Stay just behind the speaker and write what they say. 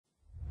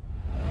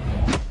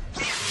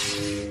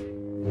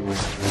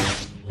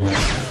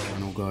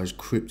guys,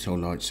 Crypto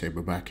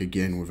Lightsaber back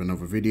again with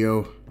another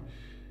video,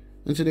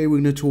 and today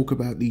we're going to talk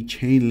about the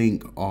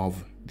Chainlink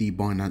of the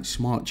Binance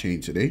Smart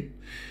Chain today.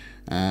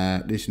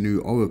 This new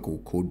oracle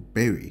called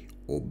BRY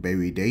or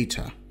BRY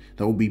data,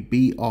 that will be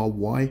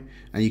BRY,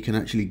 and you can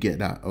actually get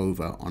that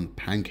over on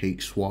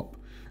PancakeSwap.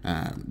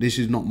 This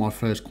is not my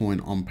first coin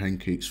on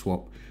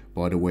PancakeSwap,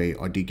 by the way.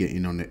 I did get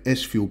in on the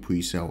S-Fuel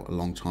pre-sale a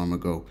long time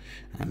ago,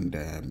 and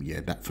yeah,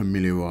 that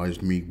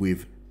familiarized me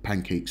with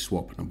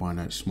PancakeSwap and the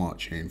Binance Smart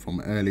Chain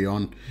from early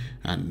on.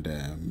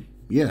 And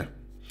yeah,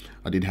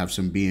 I did have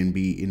some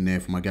BNB in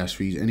there for my gas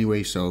fees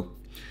anyway, so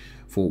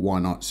thought why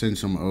not send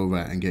some over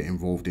and get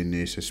involved in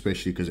this,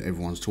 especially because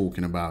everyone's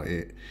talking about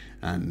it,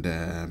 and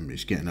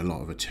it's getting a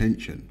lot of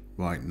attention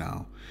right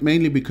now,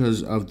 mainly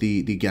because of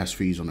the gas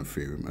fees on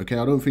Ethereum. Okay,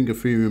 I don't think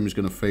Ethereum is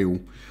going to fail.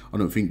 I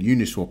don't think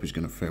Uniswap is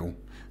going to fail.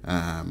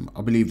 I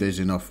believe there's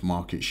enough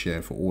market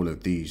share for all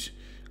of these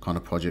kind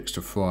of projects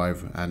to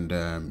thrive, and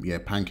yeah,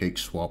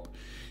 PancakeSwap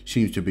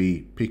seems to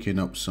be picking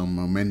up some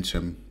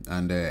momentum,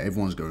 and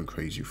everyone's going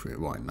crazy for it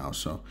right now,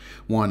 so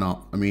why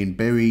not? I mean,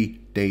 BRY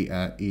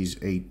data is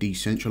a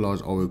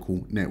decentralized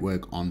oracle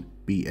network on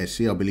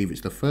BSC. I believe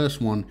it's the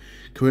first one.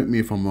 Correct me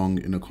if I'm wrong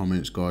in the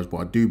comments, guys, but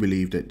I do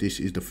believe that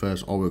this is the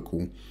first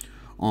oracle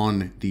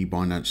on the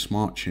Binance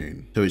Smart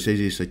Chain. So it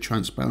says it's a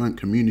transparent,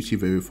 community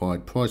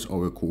verified price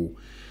oracle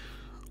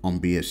on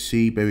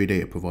BSC. BRY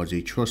data provides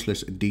a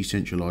trustless and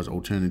decentralized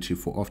alternative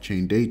for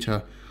off-chain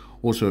data.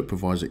 Also, it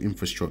provides an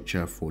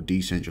infrastructure for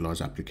decentralized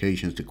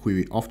applications to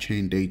query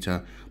off-chain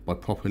data by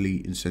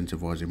properly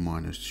incentivizing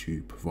miners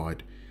to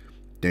provide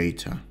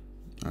data.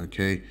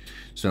 Okay,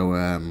 so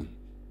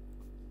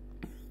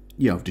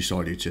yeah, I've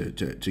decided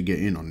to get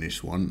in on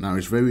this one. Now,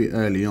 it's very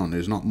early on.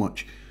 There's not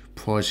much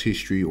price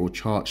history or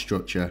chart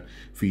structure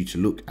for you to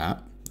look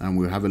at, and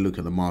we'll have a look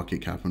at the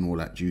market cap and all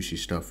that juicy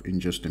stuff in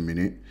just a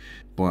minute.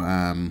 But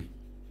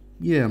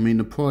yeah, I mean,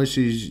 the price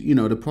is, you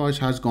know, the price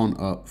has gone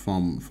up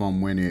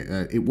from when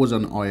it was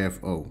an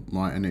IFO,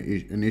 right, an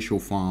initial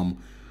farm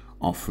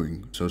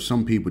offering. So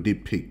some people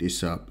did pick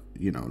this up,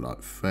 you know,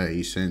 like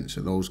 30 cents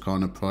at those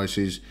kind of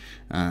prices.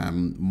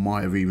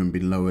 Might have even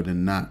been lower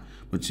than that,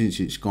 but since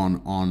it's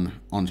gone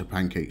onto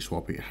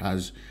PancakeSwap, it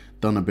has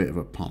done a bit of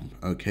a pump.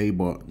 Okay,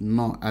 but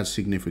not as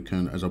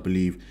significant as I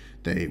believe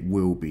that it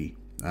will be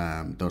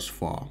thus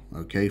far.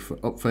 Okay, for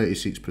up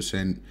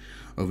 36%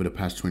 over the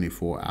past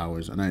 24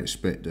 hours, and I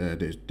expect there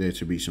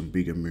to be some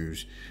bigger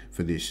moves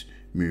for this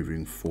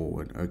moving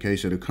forward. Okay,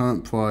 so the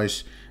current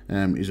price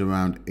is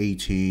around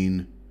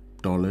 $18.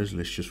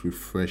 Let's just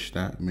refresh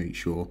that and make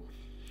sure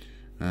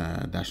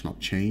that's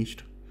not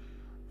changed.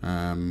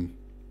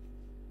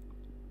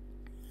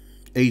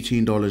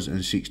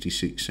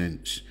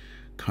 $18.66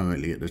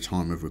 currently at the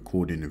time of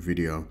recording the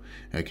video.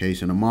 Okay,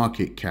 so the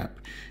market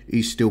cap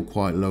is still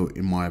quite low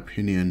in my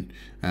opinion.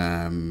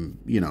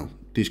 You know,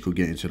 this could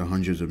get into the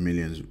hundreds of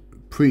millions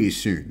pretty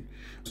soon.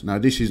 Now,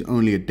 this is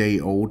only a day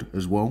old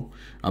as well.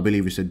 I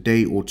believe it's a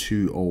day or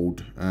two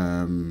old,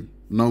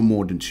 no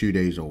more than 2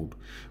 days old.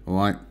 All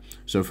right,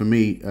 so for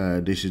me,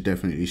 this is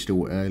definitely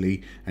still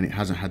early, and it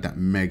hasn't had that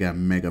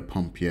mega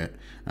pump yet.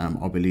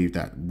 I believe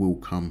that will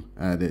come.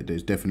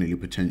 There's definitely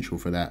potential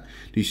for that.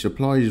 The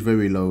supply is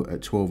very low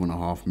at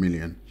 12.5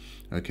 million.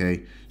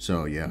 Okay,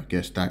 so yeah, I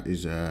guess that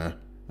is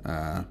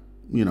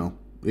you know,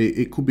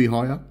 it could be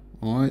higher.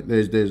 All right,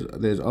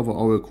 there's other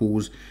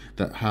oracles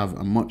that have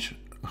a much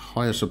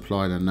higher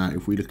supply than that.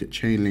 If we look at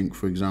Chainlink,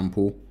 for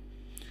example,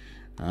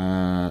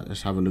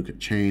 let's have a look at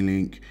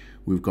Chainlink.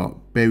 We've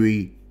got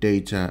BRY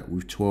data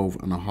with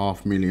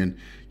 12.5 million,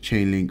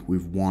 Chainlink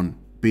with 1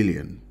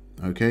 billion.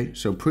 Okay,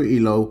 so pretty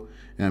low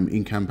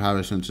in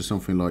comparison to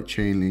something like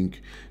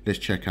Chainlink. Let's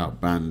check out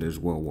Band as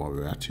well while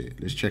we're at it.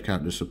 Let's check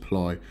out the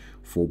supply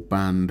for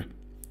Band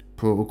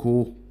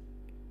protocol.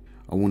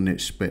 I wouldn't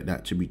expect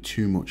that to be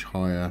too much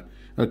higher.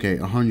 Okay,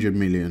 100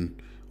 million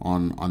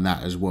on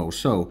that as well.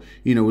 So,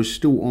 you know, it's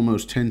still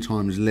almost 10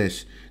 times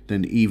less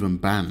than even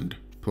Band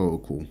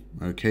protocol.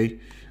 Okay,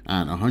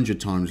 and 100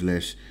 times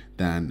less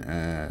than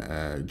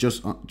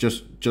just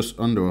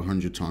under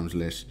 100 times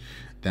less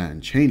than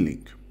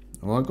Chainlink.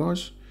 All right,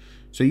 guys.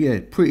 So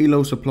yeah, pretty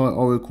low supply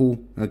oracle.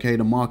 Okay,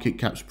 the market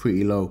cap's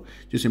pretty low.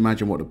 Just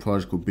imagine what the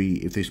price could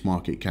be if this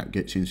market cap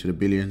gets into the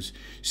billions,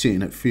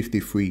 sitting at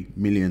 $53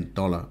 million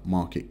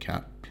market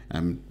cap.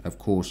 And of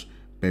course,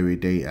 BRY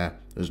data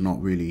has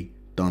not really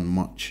done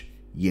much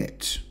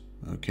yet.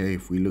 Okay,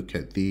 if we look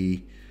at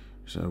the,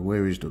 so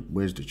where's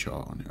the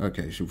chart on it?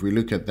 Okay, so if we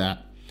look at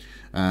that,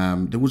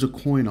 there was a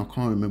coin, I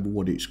can't remember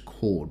what it's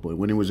called, but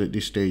when it was at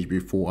this stage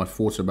before, I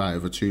thought about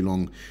it for too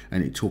long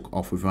and it took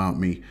off without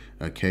me.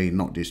 Okay,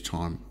 not this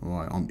time. All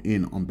right, I'm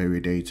in on BRY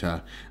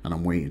data and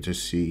I'm waiting to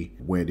see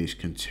where this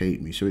can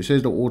take me. So it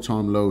says the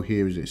all-time low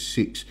here is at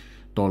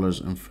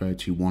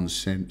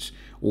 $6.31,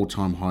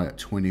 all-time high at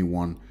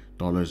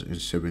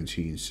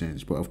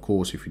 $21.17. But of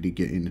course, if you did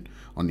get in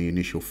on the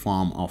initial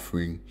farm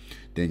offering,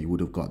 then you would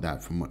have got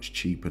that for much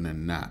cheaper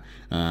than that.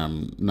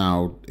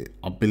 Now,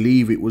 I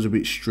believe it was a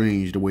bit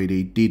strange the way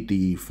they did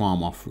the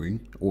farm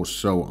offering, or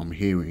so I'm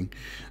hearing.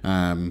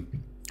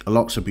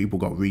 lots of people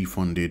got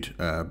refunded,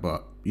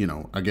 but you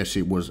know, I guess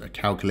it was a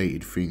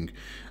calculated thing,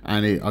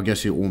 and I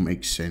guess it all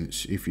makes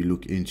sense if you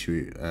look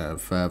into it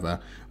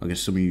further. I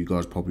guess some of you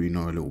guys probably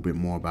know a little bit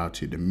more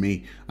about it than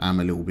me. I'm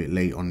a little bit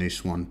late on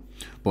this one,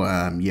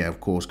 but yeah,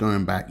 of course,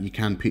 going back, you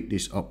can pick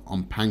this up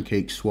on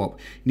PancakeSwap.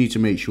 You need to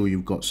make sure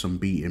you've got some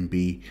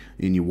BNB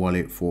in your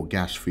wallet for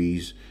gas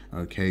fees,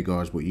 okay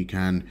guys, but you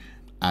can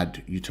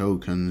add your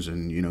tokens,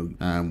 and you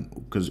know,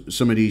 because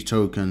some of these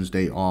tokens,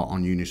 they are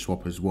on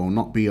Uniswap as well,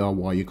 not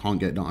BRY. You can't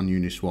get that on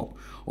Uniswap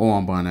or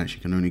on Binance.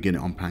 You can only get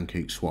it on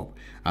PancakeSwap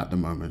at the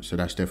moment, so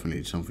that's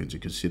definitely something to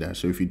consider.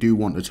 So if you do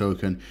want the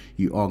token,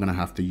 you are going to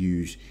have to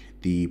use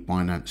the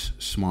Binance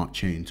Smart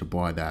Chain to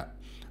buy that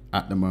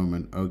at the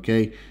moment,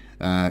 okay?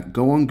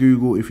 Go on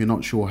Google if you're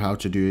not sure how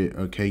to do it,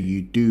 okay?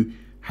 You do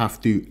have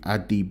to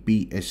add the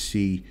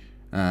BSC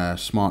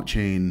smart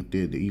chain.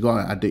 You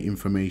gotta add the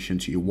information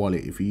to your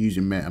wallet if you're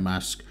using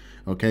MetaMask.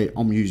 Okay,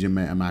 I'm using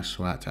MetaMask,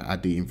 so I had to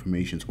add the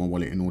information to my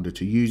wallet in order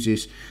to use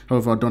this.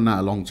 However, I've done that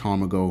a long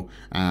time ago,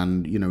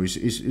 and you know, it's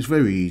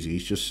very easy.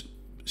 It's just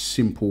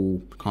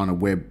simple kind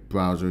of web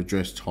browser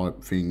address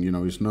type thing. You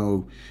know, it's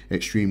no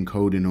extreme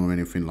coding or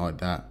anything like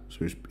that,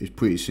 so it's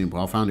pretty simple.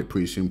 I found it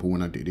pretty simple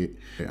when I did it,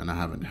 and I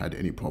haven't had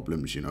any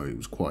problems. You know, it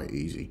was quite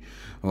easy.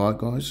 All right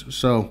guys,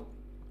 so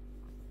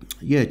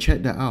yeah,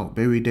 check that out,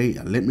 BRY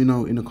data. Let me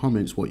know in the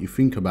comments what you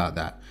think about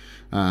that.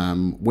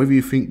 Whether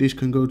you think this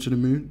can go to the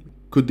moon.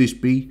 Could this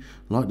be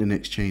like the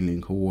next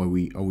Chainlink, or are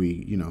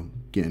we you know,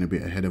 getting a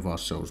bit ahead of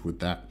ourselves with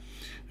that?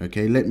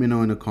 Okay, let me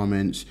know in the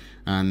comments.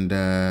 And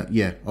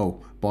yeah,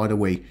 oh, by the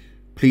way,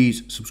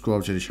 please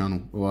subscribe to the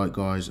channel. All right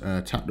guys,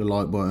 tap the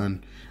like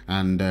button,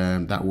 and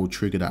that will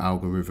trigger the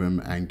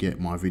algorithm and get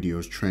my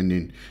videos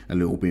trending a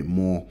little bit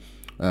more.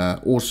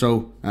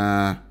 Also,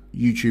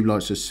 YouTube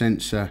likes to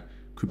censor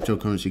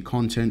cryptocurrency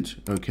content,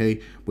 okay,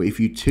 but if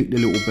you tick the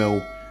little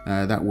bell,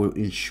 that will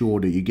ensure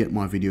that you get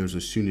my videos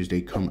as soon as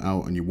they come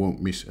out and you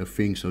won't miss a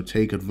thing. So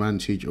take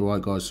advantage. All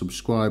right guys,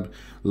 subscribe,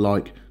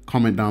 like,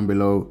 comment down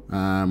below,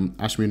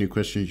 ask me any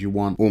questions you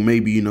want, or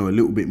maybe you know a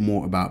little bit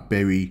more about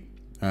BRY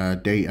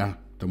data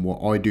than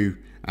what I do,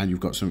 and you've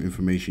got some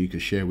information you can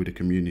share with the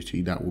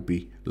community. That will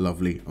be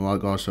lovely. All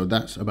right guys, so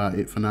that's about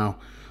it for now.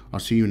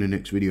 I'll see you in the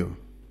next video.